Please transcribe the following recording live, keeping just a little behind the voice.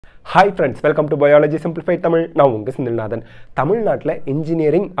Hi friends, welcome to Biology Simplified Tamil. நான் உங்க செந்தில்நாதன். தமிழ்நாட்டுல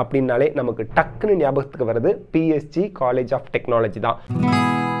இன்ஜினியரிங் அப்படினாலே நமக்கு டக்குன்னு ஞாபகத்துக்கு வருது PSG College of Technology தான்.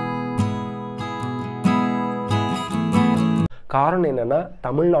 காரணம் என்னன்னா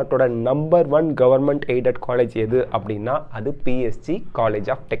தமிழ்நாட்டோட நம்பர் 1 கவர்மெண்ட் எய்டட் காலேஜ் எது அப்படின்னா அது PSG College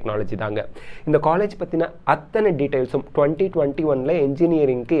of Technology தாங்க. இந்த காலேஜ் பத்தின அத்தனை டீடைல்ஸும் 2021ல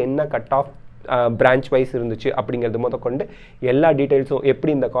இன்ஜினியரிங்க்கு என்ன கட் ஆஃப் branch wise இருந்துச்சு அப்படிங்கிறது முதற்கொண்டு எல்லா டீடைல்ஸும்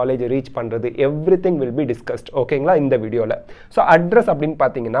எப்படி இந்த காலேஜ் ரீச் பண்றது everything will be discussed ஓகேங்களா இந்த வீடியோல. ஸோ அட்ரஸ் அப்படின்னு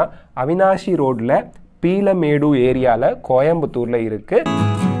பார்த்தீங்கன்னா அவினாஷி ரோட்ல பீலமேடு ஏரியால கோயம்புத்தூர்ல இருக்கு.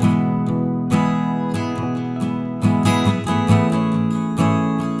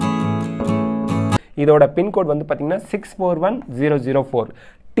 இதோட பின்கோட் வந்து பார்த்தீங்கன்னா 641004.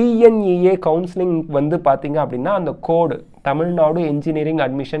 TNEA கவுன்சிலிங் வந்து பார்த்தீங்க அப்படின்னா அந்த கோடு தமிழ்நாடு இன்ஜினியரிங்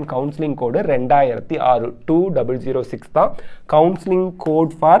அட்மிஷன் கவுன்சிலிங் கோடு 2006 2006 தான் counselling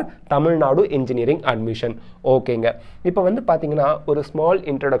code for Tamil Nadu engineering admission. ஓகேங்க, இப்போ வந்து பார்த்தீங்கன்னா ஒரு small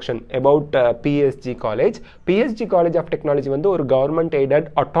introduction about PSG college. PSG college of technology வந்து ஒரு government aided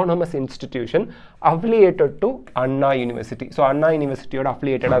autonomous institution affiliated to Anna university. So அண்ணா யூனிவர்சிட்டியோட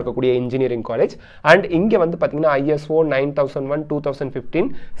அஃபிலியேட்டடாக இருக்கக்கூடிய இன்ஜினியரிங் காலேஜ். அண்ட் இங்கே வந்து பார்த்தீங்கன்னா ISO 9001 2015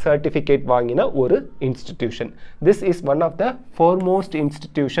 சர்டிஃபிகேட் வாங்கின ஒரு institution. This is one of the foremost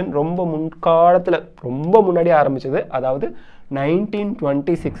institution. ரொம்ப முன்காலத்தில் ரொம்ப முன்னாடி ஆரம்பிச்சது, அதாவது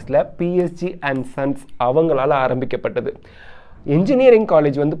 1926ல PSG அண்ட் சன்ஸ் அவங்களால ஆரம்பிக்கப்பட்டது. இன்ஜினியரிங்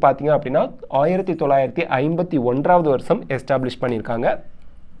காலேஜ் வந்து பார்த்தீங்க அப்படின்னா 1951வது வருஷம் எஸ்டாப்ளிஷ் பண்ணியிருக்காங்க.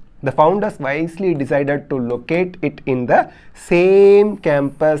 The founders wisely decided to locate it in the same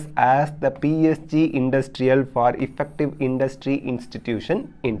campus as the PSG Industrial for Effective Industry Institution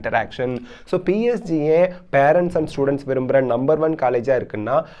Interaction. So PSG parents and students விரும்புகிற number 1 காலேஜாக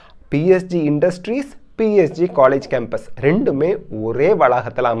இருக்குன்னா PSG Industries PSG college campus ரெண்டுமே ஒரே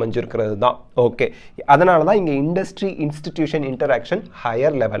வளாகத்தில் அமைஞ்சிருக்கிறது தான். Okay, அதனால தான் இங்கே industry institution interaction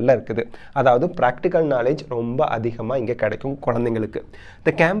higher லெவலில் இருக்குது. அதாவது ப்ராக்டிக்கல் நாலேஜ் ரொம்ப அதிகமாக இங்கே கிடைக்கும் குழந்தைங்களுக்கு.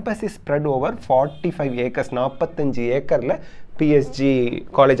 த campus is spread over 45 acres 45 ஏக்கரில் PSG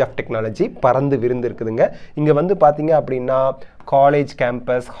காலேஜ் ஆஃப் டெக்னாலஜி பறந்து விருந்து இருக்குதுங்க. இங்கே வந்து பார்த்தீங்க அப்படின்னா college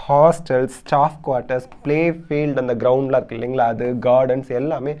campus, hostels, staff quarters, play field, அந்த கிரவுண்ட்லாம் இருக்குது இல்லைங்களா, அது கார்டன்ஸ்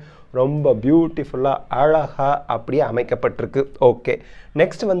எல்லாமே ரொம்ப பியூட்டிஃபுல்லாக அழகாக அப்படியே அமைக்கப்பட்டிருக்கு. ஓகே,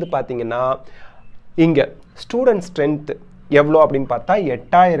 நெக்ஸ்ட் வந்து பார்த்தீங்கன்னா இங்கே ஸ்டூடெண்ட் ஸ்ட்ரென்த் எவ்வளோ அப்படின்னு பார்த்தா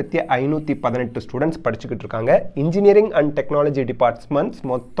 8518 ஸ்டூடெண்ட்ஸ் படிச்சுக்கிட்டு இருக்காங்க. இன்ஜினியரிங் அண்ட் டெக்னாலஜி டிபார்ட்மெண்ட்ஸ்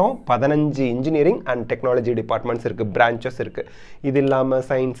மொத்தம் 15 இன்ஜினியரிங் அண்ட் டெக்னாலஜி டிபார்ட்மெண்ட்ஸ் இருக்குது, பிரான்ச்சஸ் இருக்குது. இது இல்லாமல்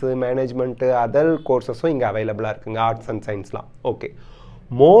சயின்ஸு, மேனேஜ்மெண்ட்டு, அதர் கோர்சஸும் இங்கே அவைலபிளாக இருக்குங்க, arts and சயின்ஸ்லாம். Okay,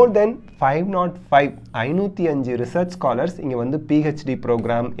 more then 505 research scholars இங்கே வந்து PhD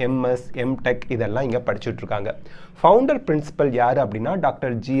ப்ரோக்ராம், MS, MTech இதெல்லாம் இங்கே படிச்சுட்டு இருக்காங்க. ஃபவுண்டர் பிரின்சிபல் யார் அப்படின்னா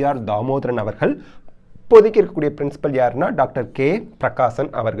டாக்டர் GR தாமோதரன் அவர்கள். இப்போதைக்கு இருக்கக்கூடிய பிரின்சிபல் யாருன்னா டாக்டர் K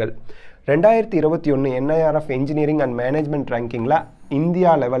பிரகாசன் அவர்கள். 2021 NIRF engineering and management ரேங்கிங்கில்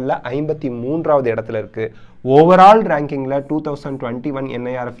India லெவலில் 53வது இடத்துல இருக்குது. ஓவரால் ரேங்கிங்கில் 2021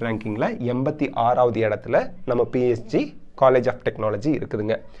 NIRF ரேங்கிங்கில் 86வது இடத்துல நம்ம PSG காலேஜ் ஆஃப் டெக்னாலஜி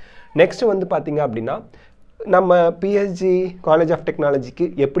இருக்குதுங்க. நெக்ஸ்ட் வந்து பார்த்தீங்க அப்படின்னா நம்ம PSG காலேஜ் ஆஃப் டெக்னாலஜிக்கு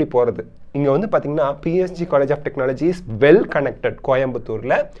எப்படி போகிறது? இங்கே வந்து பார்த்தீங்கன்னா PSG college of technology is well connected.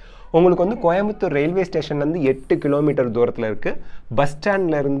 கோயம்புத்தூரில் உங்களுக்கு வந்து கோயம்புத்தூர் ரயில்வே ஸ்டேஷன்லேருந்து 8 கிலோமீட்டர் தூரத்தில் இருக்குது. பஸ்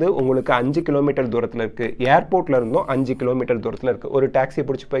ஸ்டாண்ட்லேருந்து உங்களுக்கு 5 கிலோமீட்டர் தூரத்தில் இருக்குது. ஏர்போர்ட்லேருந்தும் 5 கிலோமீட்டர் தூரத்தில் இருக்குது. ஒரு டாக்ஸி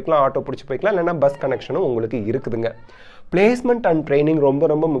பிடிச்சி போய்க்கலாம், ஆட்டோ பிடிச்சி போய்க்கலாம், இல்லைன்னா பஸ் கனெக்ஷனும் உங்களுக்கு இருக்குதுங்க. பிளேஸ்மெண்ட் அண்ட் ட்ரைனிங் ரொம்ப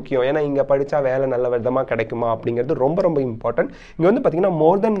ரொம்ப முக்கியம். ஏன்னா இங்கே படித்தா வேலை நல்ல விதமாக கிடைக்குமா அப்படிங்கிறது ரொம்ப ரொம்ப இம்பார்ட்டன்ட். இங்கே வந்து பார்த்தீங்கன்னா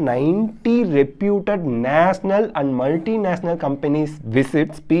மோர் தென் 90 reputed national and multinational companies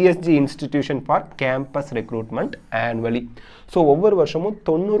visits PSG institution for campus recruitment annually. So ஒவ்வொரு வருஷமும்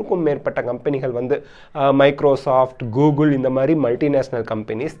 90க்கும் மேற்பட்ட கம்பெனிகள் வந்து மைக்ரோசாஃப்ட், கூகுள் இந்த மாதிரி மல்டிநேஷ்னல்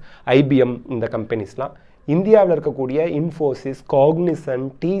கம்பெனிஸ், IBM இந்த கம்பெனிஸ்லாம் இந்தியாவில் இருக்கக்கூடிய இன்ஃபோசிஸ், காக்னிசன்,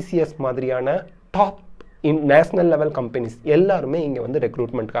 TCS மாதிரியான டாப் நேஷ்னல் லெவல் கம்பெனிஸ் எல்லாருமே இங்கே வந்து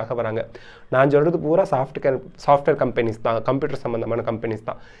ரெக்ரூட்மெண்ட்காக வராங்க. நான் சொல்கிறது பூரா சாஃப்ட்வேர் கம்பெனிஸ் தான், கம்ப்யூட்டர் சம்மந்தமான கம்பெனிஸ்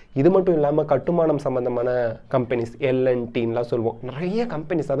தான். இது மட்டும் இல்லாமல் கட்டுமானம் சம்மந்தமான கம்பெனிஸ், LNTலாம் சொல்லுவோம். நிறைய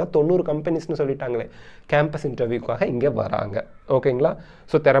கம்பெனிஸ், அதாவது 90 கம்பெனிஸ்னு சொல்லிட்டாங்களே கேம்பஸ் இன்டர்வியூக்காக இங்கே வராங்க. ஓகேங்களா?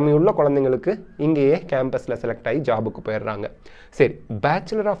 ஸோ திறமையுள்ள குழந்தைங்களுக்கு இங்கேயே கேம்பஸில் செலக்ட் ஆகி ஜாபுக்கு போயிடுறாங்க. சரி,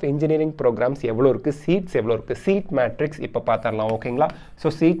 பேச்சுலர் ஆஃப் இன்ஜினியரிங் ப்ரோக்ராம்ஸ் எவ்வளோ இருக்குது, சீட்ஸ் எவ்வளோ இருக்குது, சீட் மேட்ரிக்ஸ் இப்போ பார்த்துடலாம். ஓகேங்களா? ஸோ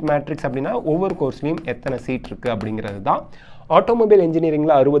சீட் மேட்ரிக்ஸ் அப்படின்னா ஒவ்வொரு கோர்ஸ்லையும் எத்தனை சீட் இருக்குது அப்படிங்கிறது தான். ஆட்டோமொபைல்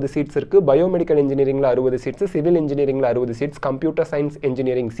இன்ஜினியரிங்கில் 60 சீட்ஸ் இருக்குது, biomedical இன்ஜினியரிங்கில் 60 seeds, civil இன்ஜினியரிங்கில் 60 seeds, computer science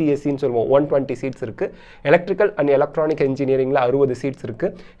engineering சிஎஸ்சின்னு சொல்லுவோம் 120 சீட்ஸ் இருக்குது, எலக்ட்ரிக்கல் அண்ட் எலக்ட்ரானிக் இன்ஜினியரிங்கில் 60 சீட்ஸ்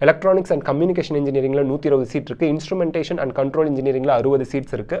இருக்குது, எலக்ட்ரானிக்ஸ் அண்ட் கம்யூனிகேஷன் இன்ஜினியரிங்கில் 120 சீட் இருக்குது, இன்ஸ்ட்ருமெண்டேஷன் அண்ட் கண்ட்ரோல் இன்ஜினியரிங்கில் 60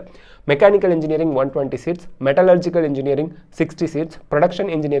 சீட்ஸ் இருக்குது, mechanical engineering 120 seeds, metallurgical engineering 60 seeds,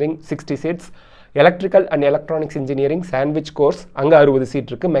 production engineering 60 seeds, electrical and electronics engineering sandwich course அங்கே 60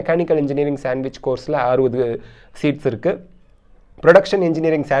 seat இருக்குது, mechanical engineering sandwich கோர்ஸில் 60 seeds இருக்குது, production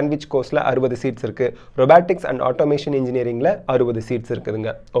engineering sandwich கோர்ஸில் 60 seeds இருக்குது, robotics and automation இன்ஜினியரிங்கில் 60 seeds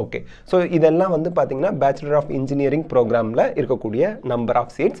இருக்குதுங்க. Okay, so இதெல்லாம் வந்து பார்த்தீங்கன்னா பேச்சுலர் ஆஃப் இன்ஜினியரிங் ப்ரோக்ராமில் இருக்கக்கூடிய நம்பர்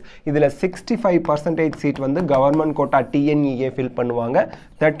ஆஃப் சீட்ஸ். இதில் 65% சீட் வந்து கவர்மெண்ட் கோட்டா டிஎன்இஏ ஃபில் பண்ணுவாங்க,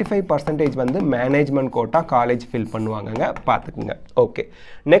 35% வந்து மேனேஜ்மெண்ட் கோட்டா காலேஜ் ஃபில் பண்ணுவாங்கங்க, பார்த்துக்குங்க. ஓகே,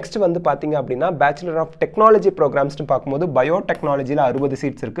 நெக்ஸ்ட் வந்து பார்த்தீங்க அப்படின்னா பேச்சுலர் ஆஃப் டெக்னாலஜி ப்ரோக்ராம்ஸ்னு பார்க்கும்போது பயோடெக்னாலஜியில் 60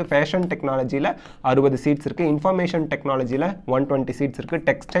 சீட்ஸ் இருக்குது, ஃபேஷன் டெக்னாலஜியில் 60 சீட்ஸ் இருக்குது, இன்ஃபர்மேஷன் டெக்னாலஜியில் 120 சீட்ஸ் இருக்குது,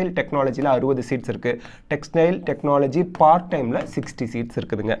 டெக்ஸ்டைல் டெக்னாலஜியில் 60 சீட்ஸ் இருக்குது, டெக்ஸ்டைல் டெக்னாலஜி பார்ட் டைமில் 60 சீட்ஸ்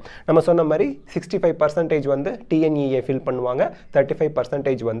இருக்குதுங்க. நம்ம சொன்ன மாதிரி 65% வந்து டிஎன்இஏ ஃபில் பண்ணுவாங்க,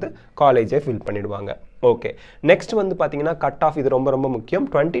 35% வந்து காலேஜை ஃபில் பண்ணிடுவாங்க. ஓகே, நெக்ஸ்ட் வந்து பார்த்தீங்கன்னா கட் ஆஃப், இது ரொம்ப ரொம்ப முக்கியம்.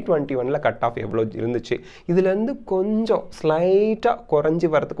 2021 கட் ஆஃப் எவ்வளோ இருந்துச்சு, இதுலேருந்து கொஞ்சம் ஸ்லைட்டாக குறைஞ்சி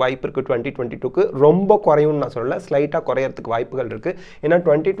வரதுக்கு வாய்ப்பு இருக்குது. 2022க்கு ரொம்ப குறையும்னு நான் சொல்லலை, ஸ்லைட்டாக குறையறதுக்கு வாய்ப்புகள் இருக்குது. ஏன்னா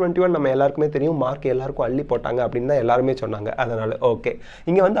 2021 நம்ம எல்லாருக்குமே தெரியும், மார்க் எல்லாருக்கும் அள்ளி போட்டாங்க அப்படின்னு தான் எல்லாருமே சொன்னாங்க. அதனால் ஓகே,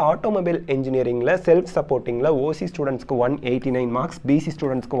 இங்கே வந்து ஆட்டோமொபைல் இன்ஜினியரிங்கில் செல்ஃப் சப்போர்ட்டிங்கில் ஓசி ஸ்டூடெண்ட்ஸ்க்கு 189 மார்க்ஸ், பிசி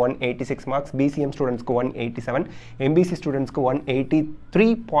ஸ்டூடெண்ட்ஸ்க்கு 186 மார்க்ஸ், பிசிஎம் ஸ்டூடெண்ட்ஸ்க்கு 187, எம்பிசி ஸ்டூடெண்ட்ஸ்க்கு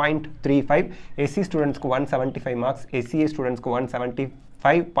 183.35, எஸ்சி ஸ்டூடெண்ட்ஸ்க்கு 175 மார்க்ஸ், எஸ்சிஏ ஸ்டூடெண்ட்ஸ்க்கு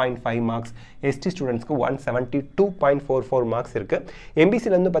 175.5 மார்க்ஸ், எஸ்டி ஸ்டூடெண்ட்ஸ்க்கு 172.44 மார்க்ஸ் இருக்குது.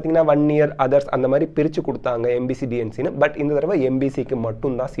 எம்பிசிலேருந்து பார்த்தீங்கன்னா 1 இயர் அதர்ஸ் அந்த மாதிரி பிரித்து கொடுத்தாங்க எம்பிசி டிஎன்சின்னு. பட் இந்த தடவை எம்பிசிக்கு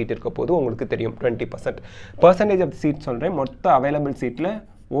மட்டும்தான் சீட் இருக்க போது, உங்களுக்கு தெரியும் 20% பர்சன்டேஜ் ஆஃப் சீட் சொல்கிறேன். மொத்த அவைலபிள் சீட்டில்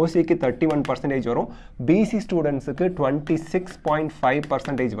ஓசிக்கு 31% வரும், பிசி ஸ்டூடெண்ட்ஸுக்கு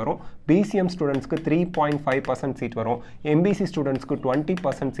 26.5% வரும், பிசிஎம் ஸ்டூடெண்ட்ஸ்க்கு 3.5% சீட் வரும், எம்பிசி ஸ்டூடெண்ட்ஸ்க்கு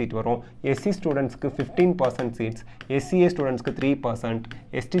 20% சீட் வரும், எஸ்சி ஸ்டூடெண்ட்ஸ்க்கு 15% சீட்ஸ், எஸ்சிஏ ஸ்டூடெண்ட்ஸ்க்கு 3%,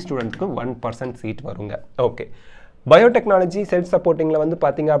 எஸ்டி ஸ்டூடெண்ட்ஸ்க்கு 1% சீட் வருங்க. ஓகே, பயோடெக்னாலஜி செல்ஃப் சப்போர்ட்டிங்கில் வந்து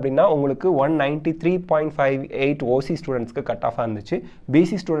பார்த்தீங்க அப்படின்னா உங்களுக்கு 193.58 ஓசி ஸ்டூடெண்ட்ஸ்க்கு கட் ஆஃபாக இருந்துச்சு,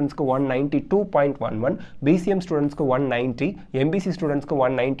 பிசி ஸ்டூடெண்ட்ஸ்க்கு 192.11, பிசிஎம் ஸ்டூடெண்ட்ஸ்க்கு 190, எம்பிசி ஸ்டூடெண்ட்ஸ்க்கு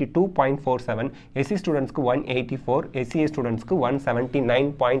 192.47, எஸ்சி ஸ்டூடெண்ட்ஸ்க்கு 184, எஸ்சிஏ ஸ்டூடெண்ட்ஸ்க்கு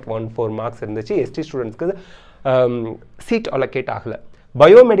 179.14 மார்க்ஸ் இருந்துச்சு. எஸ்டி ஸ்டூடெண்ட்ஸ்க்கு சீட் அலோகேட் ஆகலை.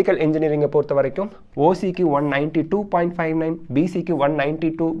 பயோமெடிக்கல் இன்ஜினியரிங்கை பொறுத்த வரைக்கும் ஓசிக்கு 192.59, பிசிக்கு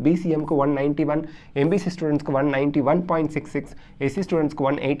 192, பிசிஎம்க்கு 191, எம்பிசி ஸ்டூடெண்ட்ஸ்க்கு 191.66, எஸ்சி ஸ்டூடெண்ட்ஸ்க்கு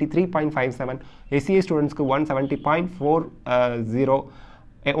 183.57, எஸ்சிஏ ஸ்டூடெண்ட்ஸ்க்கு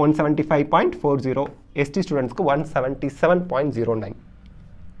 175.40, எஸ்டி ஸ்டூடெண்ட்ஸ்க்கு 177.09.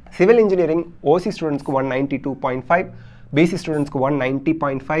 சிவில் இன்ஜினியரிங் ஓசி ஸ்டூடெண்ட்ஸ்க்கு 192.5, BC ஸ்டூடெண்ட்ஸ்க்கு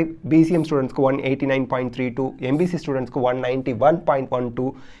 190.5, BCM ஸ்டூடெண்ட்ஸ்க்கு 189.32, MBC ஸ்டூடெண்ட்ஸ்க்கு 191.12,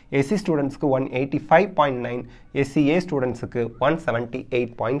 SC ஸ்டூடெண்ட்ஸ்க்கு 185.9, SCA ஸ்டூடெண்ட்ஸ்க்கு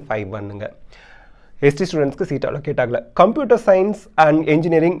 178.51ங்க. ST ஸ்டூடெண்ட்ஸ்க்கு சீட் அலோகேட் ஆகல. கம்ப்யூட்டர் சயின்ஸ் அண்ட்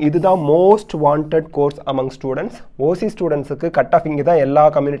இன்ஜினியரிங் இதுதான் most wanted course among students. ஓசி ஸ்டூடெண்ட்ஸுக்கு கட் ஆஃப் இங்கே தான் எல்லா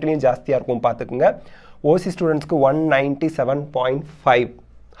கம்யூனிட்டிலையும் ஜாஸ்தியாக இருக்கும் பார்த்துக்குங்க. ஓசி ஸ்டூடெண்ட்ஸ்க்கு 197.5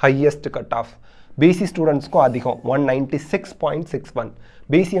 ஹையஸ்ட் கட் ஆஃப், BC ஸ்டூடெண்ட்ஸ்க்கு அதிகம் 196.61,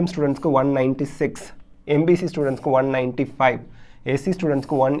 BCM ஸ்டூடெண்ட்ஸ்க்கு 196, MBC ஸ்டூடெண்ட்ஸ்க்கு 195, SC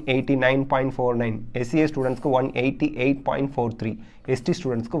ஸ்டூடெண்ட்ஸ்க்கு 189.49, SCA ஸ்டூடெண்ட்ஸ்க்கு 188.43, ST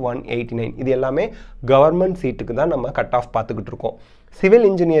ஸ்டூடெண்ட்ஸ்க்கு 189. இது எல்லாமே கவர்மெண்ட் சீட்டுக்கு தான் நம்ம கட் ஆஃப் பார்த்துக்கிட்டு இருக்கோம். சிவில்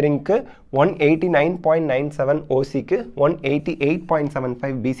இன்ஜினியரிங்க்கு 189.97 ஓசிக்கு,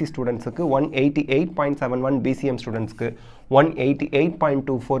 188.75 BC ஸ்டூடெண்ட்ஸுக்கு, 188.71 BCM ஸ்டூடெண்ட்ஸ்க்கு,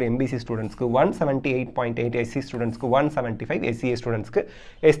 188.24 MBC ஸ்டூடெண்ட்ஸ்க்கு, 178.8 SC ஸ்டூடெண்ட்ஸ்க்கு, 175 SCA ஸ்டூடெண்ட்ஸ்க்கு,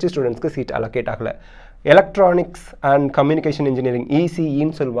 ST ஸ்டூடெண்ட்ஸ்க்கு சீட் அலோகேட் ஆகல. எலக்ட்ரானிக்ஸ் அண்ட் கம்யூனிகேஷன் இன்ஜினியரிங்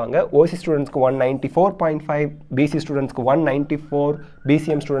ECEன்னு சொல்லுவாங்க. ஓசி ஸ்டூடெண்ட்ஸ்க்கு 194.5, BC ஸ்டூடெண்ட்ஸ்க்கு 194,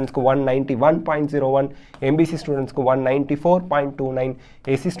 BCM ஸ்டூடெண்ட்ஸ்க்கு 191.01, MBC ஸ்டூடெண்ட்ஸ்க்கு 194.29,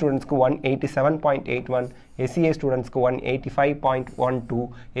 SC ஸ்டூடெண்ட்ஸ்க்கு 187.81, SCA ஸ்டூடெண்ட்ஸ்க்கு 185.12,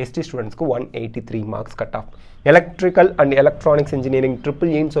 ST ஸ்டூடெண்ட்ஸ்க்கு 183 marks cut off. Electrical and electronics engineering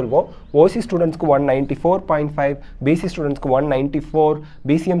EEன்னு சொல்வோம். ஓசி ஸ்டூடெண்ட்ஸ்க்கு 194.5, BC ஸ்டூடெண்ட்ஸ்க்கு 194,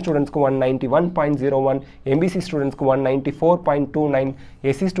 BCM ஸ்டூடெண்ட்ஸ்க்கு 191.01, MBC ஸ்டூடெண்ட்ஸ்க்கு 194.29,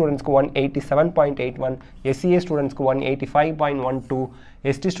 SC ஸ்டூடெண்ட்ஸ்க்கு 187.81, SCA ஸ்டூடெண்ட்ஸ்க்கு 185.12,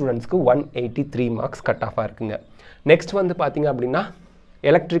 ST ஸ்டூடெண்ட்ஸ்க்கு 183 மார்க்ஸ் கட் ஆஃபாக இருக்குங்க. நெக்ஸ்ட் வந்து பார்த்தீங்க அப்படின்னா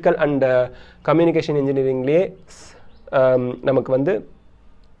எலக்ட்ரிக்கல் அண்ட் கம்யூனிகேஷன் இன்ஜினியரிங்லேயே நமக்கு வந்து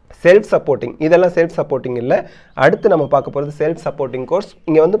செல்ஃப் சப்போர்ட்டிங் இதெல்லாம் செல்ஃப் சப்போர்ட்டிங் இல்லை. அடுத்து நம்ம பார்க்க போகிறது செல்ஃப் சப்போர்ட்டிங் கோர்ஸ்.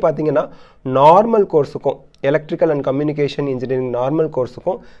 இங்கே வந்து பார்த்தீங்கன்னா normal கோர்ஸுக்கும் electrical and communication engineering normal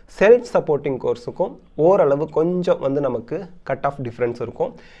கோர்ஸுக்கும் self supporting கோர்ஸுக்கும் ஓரளவு கொஞ்சம் வந்து நமக்கு கட் ஆஃப் டிஃப்ரென்ஸ்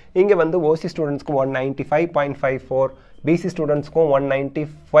இருக்கும். இங்கே வந்து ஓசி ஸ்டூடெண்ட்ஸ்க்கு 195.54, பிசி ஸ்டூடெண்ட்ஸ்க்கும்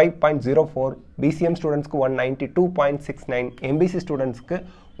 195.04, பிசிஎம் ஸ்டூடெண்ட்ஸ்க்கு 192.69, எம்பிசி ஸ்டூடெண்ட்ஸ்க்கு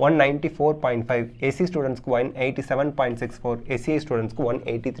 194.5, எஸ்சி ஸ்டூடெண்ட்ஸ்க்கு 187.64, எஸ்சிஐ ஸ்டூடெண்ட்ஸ்க்கு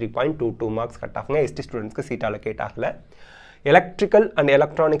 183.22 மார்க்ஸ் கட் ஆஃப்ங்க. எஸ்டி ஸ்டூடெண்ட்ஸ்க்கு சீட் அலோகேட் ஆகல. எலக்ட்ரிக்கல் அண்ட்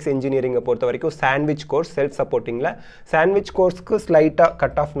எலக்ட்ரானிக்ஸ் இன்ஜினியரிங்கை பொறுத்த வரைக்கும் sandwich course self சப்போர்ட்டிங்கில் sandwich கோர்ஸ்க்கு ஸ்லைட்டாக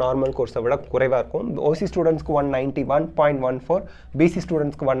cut off normal கோர்ஸை விட குறைவாக இருக்கும். ஓசி ஸ்டூடெண்ட்ஸ்க்கு 191.14, பிசி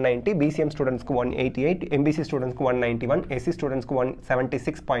ஸ்டூடெண்ட்ஸ்க்கு 190, பிசிஎம் ஸ்டூடெண்ட்ஸ்க்கு 188, எம்பிசி ஸ்டூடெண்ட்ஸ்க்கு 191, எஸ்சி ஸ்டூடெண்ட்ஸ்க்கு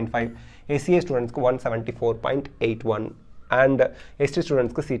 176.5, எஸ்சிஏ ஸ்டூடெண்ட்ஸ்க்கு 174.81 அண்ட் எஸ்டி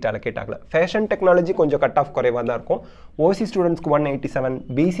ஸ்டூடெண்ட்ஸ்க்கு சீட் அலோகேட் ஆகல. ஃபேஷன் டெக்னாலஜி கொஞ்சம் கட் ஆஃப் குறைவாக தான் இருக்கும். ஓசி ஸ்டூடெண்ட்ஸ்க்கு 187,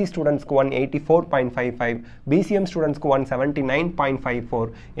 பிசி ஸ்டூடெண்ட்ஸ்க்கு 184.55, பிசிஎம் ஸ்டூடெண்ட்ஸ்க்கு 179.54,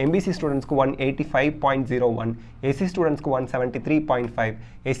 எம்பிசி ஸ்டூடெண்ட்ஸ்க்கு 185.01, எஸ்சி ஸ்டூடெண்ட்ஸ்க்கு 173.5,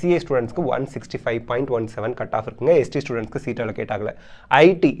 எஸ்சிஏ ஸ்டூடெண்ட்ஸ்க்கு 165.17 கட் ஆஃப் இருக்குங்க. எஸ்டி ஸ்டூடெண்ட்ஸ்க்கு சீட் அலோகேட் ஆகல.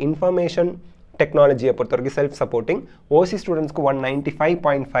 ஐடி இன்ஃபர்மேஷன் டெக்னாலஜியை பொறுத்த வரைக்கும் செல்ஃப் சப்போர்ட்டிங். ஓசி ஸ்டூடெண்ட்ஸ்க்கு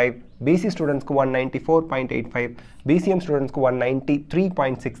 195.5, பிசி ஸ்டூடெண்ட்ஸ்க்கு 194.85, பிசிஎம் ஸ்டூடெண்ட்ஸ்க்கு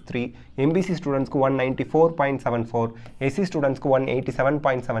 193.63, எம்பிசி ஸ்டூடெண்ட்ஸ்க்கு 194.74, எஸ்சி ஸ்டூடெண்ட்ஸ்க்கு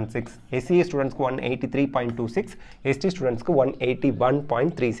 187.76, எஸ்சிஏ ஸ்டூடெண்ட்ஸ்க்கு 183.26, எஸ்டி ஸ்டூடெண்ட்ஸ்க்கு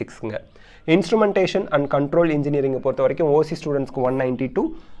 181.36ங்க. இன்ஸ்ட்ருமெண்டேஷன் அண்ட் கண்ட்ரோல் இன்ஜினியரிங்கை பொறுத்த வரைக்கும் ஓசி ஸ்டூடெண்ட்ஸ்க்கு 192,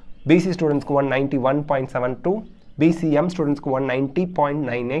 பிசி ஸ்டூடெண்ட்ஸ்க்கு 191.72, BCM ஸ்டூடெண்ட்ஸ்க்கு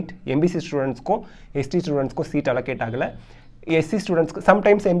 190.98, MBC ஸ்டூடெண்ட்ஸ்க்கும் ST ஸ்டூடெண்ட்ஸ்க்கும் சீட் அலோகேட் ஆகல. SC ஸ்டூடெண்ட்ஸ்க்கு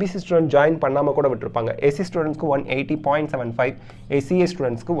சம்டைம்ஸ் MBC ஸ்டூடெண்ட் ஜாயின் பண்ணாமல் கூட விட்டுருப்பாங்க. SC ஸ்டூடெண்ட்ஸ்க்கு 180.75, SCA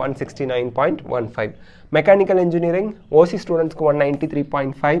ஸ்டூடெண்ட்ஸ்க்கு 169.15. மெக்கானிக்கல் இன்ஜினியரிங் OC ஸ்டூடெண்ட்ஸ்க்கு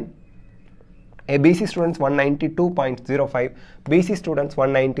 193.5, BC students 192.05, BC students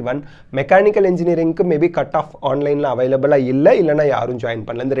 191. Mechanical இன்ஜினியரிங்க்கு maybe cut off ஆன்லைனில் அவைலபிளாக இல்லைன்னா யாரும் ஜாயின்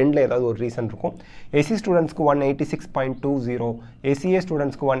பண்ணல. இந்த ரெண்டில் ஏதாவது ஒரு ரீசன் இருக்கும். எஸ்சி ஸ்டூடெண்ட்ஸ்க்கு 186.20, எஸ்சிஏ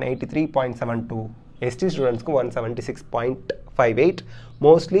ஸ்டூடெண்ட்ஸ்க்கு 183.72, எஸ்டி ஸ்டூடெண்ட்ஸ்க்கு 176.58.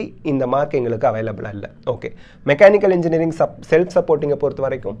 மோஸ்ட்லி இந்த மார்க் எங்களுக்கு அவைலபிளாக இல்லை. ஓகே, மெக்கானிக்கல் இன்ஜினியரிங் செல்ஃப் சப்போர்ட்டிங்கை பொறுத்த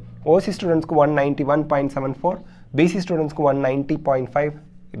வரைக்கும் ஓசி ஸ்டூடெண்ட்ஸ்க்கு 191.74, பிசி ஸ்டூடெண்ட்ஸ்க்கு 190.5,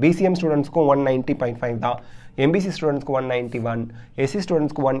 BCM ஸ்டூடெண்ட்ஸ்க்கும் 190.5 தான், MBC ஸ்டூடெண்ட்ஸ்க்கு 191, SC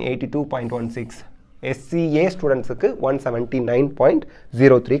ஸ்டூடெண்ட்ஸ்க்கு 182.16, SCA ஸ்டூடெண்ட்ஸுக்கு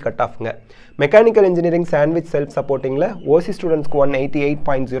 179.03 cut ஆஃப்ங்க. Mechanical engineering sandwich self சப்போர்ட்டிங்கில் ஓசி ஸ்டூடெண்ட்ஸ்க்கு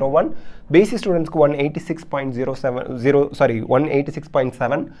 188.01, BC ஸ்டூடெண்ட்ஸ்க்கு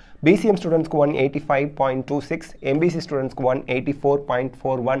 186.7, BCM ஸ்டூடெண்ட்ஸ்க்கு 185.26, MBC ஸ்டூடெண்ட்ஸ்க்கு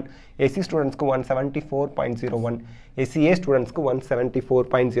 184.41, SC ஸ்டூடெண்ட்ஸ்க்கு 174.01, SCA ஸ்டூடெண்ட்ஸ்க்கு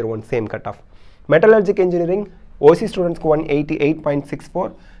 174.01 same cut off. மெட்டலர்ஜிக் engineering OC ஸ்டூடெண்ட்ஸ்க்கு 188.64,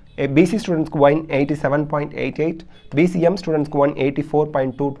 BC ஸ்டூடெண்ட்ஸ்க்கு 187.88, BCM ஸ்டூடெண்ட்ஸ்க்கு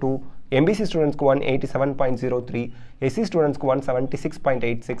 184.22, MBC ஸ்டூடெண்ட்ஸ்க்கு 187.03, SC ஸ்டூடெண்ட்ஸ்க்கு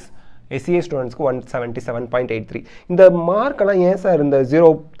 176.86, SCA ஸ்டூடெண்ட்ஸ்க்கு 177.83. இந்த மார்க்கெல்லாம் ஏன் சார் இந்த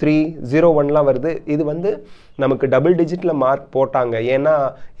 03, 01லாம் வருது? இது வந்து நமக்கு டபுள் டிஜிட்டில் மார்க் போட்டாங்க. ஏன்னா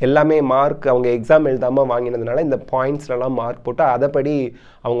எல்லாமே மார்க் அவங்க எக்ஸாம் எழுதாமல் வாங்கினதுனால இந்த பாயிண்ட்ஸ்லாம் மார்க் போட்டு அதைப்படி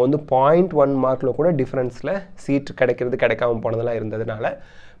அவங்க வந்து 0.1 மார்க்கில் கூட டிஃப்ரென்ஸில் சீட் கிடைக்காம போனதெல்லாம் இருந்ததுனால.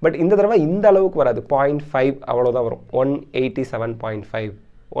 பட் இந்த தடவை இந்த அளவுக்கு வராது, 0.5 அவ்வளோதான் வரும். 187.5,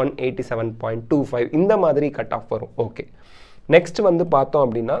 187.25 இந்த மாதிரி கட் ஆஃப் வரும். ஓகே, நெக்ஸ்ட் வந்து பார்த்தோம்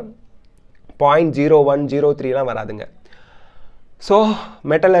அப்படின்னா 0.01, 03லாம் வராதுங்க. So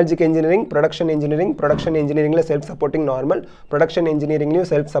மெட்டலர்ஜிக் engineering, production இன்ஜினியரிங்கில் self supporting normal, production இன்ஜினியரிங்லையும்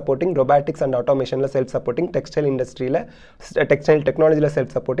self supporting, robotics and ஆட்டோமேஷனில் self supporting, textile இண்டஸ்ட்ரியில் டெக்ஸ்டைல் டெக்னாலஜியில்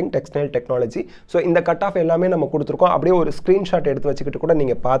self supporting, textile technology. So இந்த கட் ஆஃப் எல்லாமே நம்ம கொடுத்துருக்கோம். அப்படியே ஒரு ஸ்க்ரீன்ஷாட் எடுத்து வச்சுக்கிட்டு கூட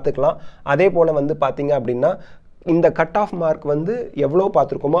நீங்கள் பார்த்துக்கலாம். அதே போல் வந்து பார்த்தீங்க அப்படின்னா இந்த கட் ஆஃப் மார்க் வந்து எவ்வளோ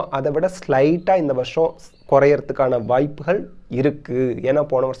பார்த்துருக்கோமோ அதை விட ஸ்லைட்டாக இந்த வருஷம் குறையறதுக்கான வாய்ப்புகள் இருக்குது. ஏன்னா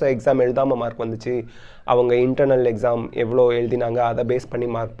போன வருஷம் எக்ஸாம் எழுதாமல் மார்க் வந்துச்சு. அவங்க இன்டர்னல் எக்ஸாம் எவ்வளோ எழுதினாங்க அதை பேஸ் பண்ணி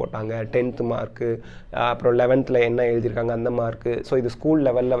மார்க் போட்டாங்க. 10th மார்க்கு, அப்புறம் 11th என்ன எழுதியிருக்காங்க அந்த மார்க்கு. ஸோ இது ஸ்கூல்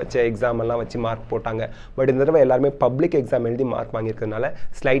லெவலில் வச்ச எக்ஸாம் எல்லாம் வச்சு மார்க் போட்டாங்க. பட் இந்த தடவை எல்லாருமே பப்ளிக் எக்ஸாம் எழுதி mark வாங்கியிருக்கிறதுனால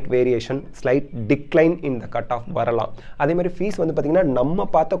slide variation, slide decline இந்த கட் ஆஃப் வரலாம். அதேமாதிரி ஃபீஸ் வந்து பார்த்திங்கன்னா நம்ம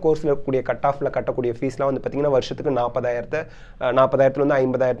பார்த்த கோர்ஸில் இருக்கக்கூடிய கட் ஆஃபில் கட்டக்கூடிய ஃபீஸ்லாம் வந்து பார்த்திங்கன்னா வருஷத்துக்கு 40,000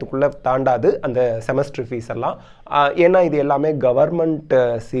 50,000க்குள்ளே தாண்டாது அந்த செமஸ்டர் ஃபீஸ் எல்லாம். ஏன்னா இது எல்லாமே கவர்மெண்ட்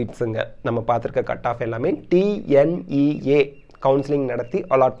சீட்ஸுங்க. நம்ம பார்த்துருக்க கட் ஆஃப் எல்லாமே TNEA கவுன்சிலிங் நடத்தி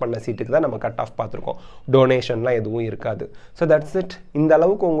அலாட் பண்ண சீட்டுக்கு தான் நம்ம கட் ஆஃப் பார்த்துருக்கோம். டொனேஷன்லாம் எதுவும் இருக்காது. So that's it. இந்த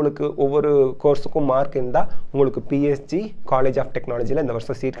அளவுக்கு உங்களுக்கு ஒவ்வொரு கோர்ஸுக்கும் மார்க் இருந்தால் உங்களுக்கு PSG காலேஜ் ஆஃப் டெக்னாலஜியில் இந்த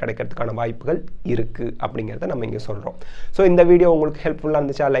வருஷம் சீட் கிடைக்கிறதுக்கான வாய்ப்புகள் இருக்குது அப்படிங்கிறத நம்ம இங்கே சொல்கிறோம். ஸோ இந்த வீடியோ உங்களுக்கு ஹெல்ப்ஃபுல்லாக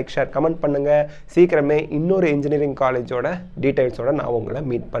இருந்துச்சா லைக் ஷேர் கமெண்ட் பண்ணுங்கள். சீக்கிரமே இன்னொரு இன்ஜினியரிங் காலேஜோட டீட்டெயில்ஸோட நான் உங்களை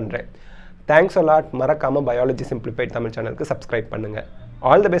மீட் பண்ணுறேன். Thanks a lot. மறக்காமல் பயாலஜி சிம்பிளிஃபைட் தமிழ் சேனலுக்கு சப்ஸ்கிரைப் பண்ணுங்கள்.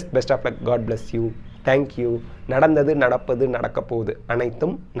 All the best of luck. God bless you. Thank you. நடந்தது நடப்பது நடக்க போகுது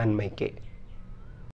அனைத்தும் நன்மைக்கே.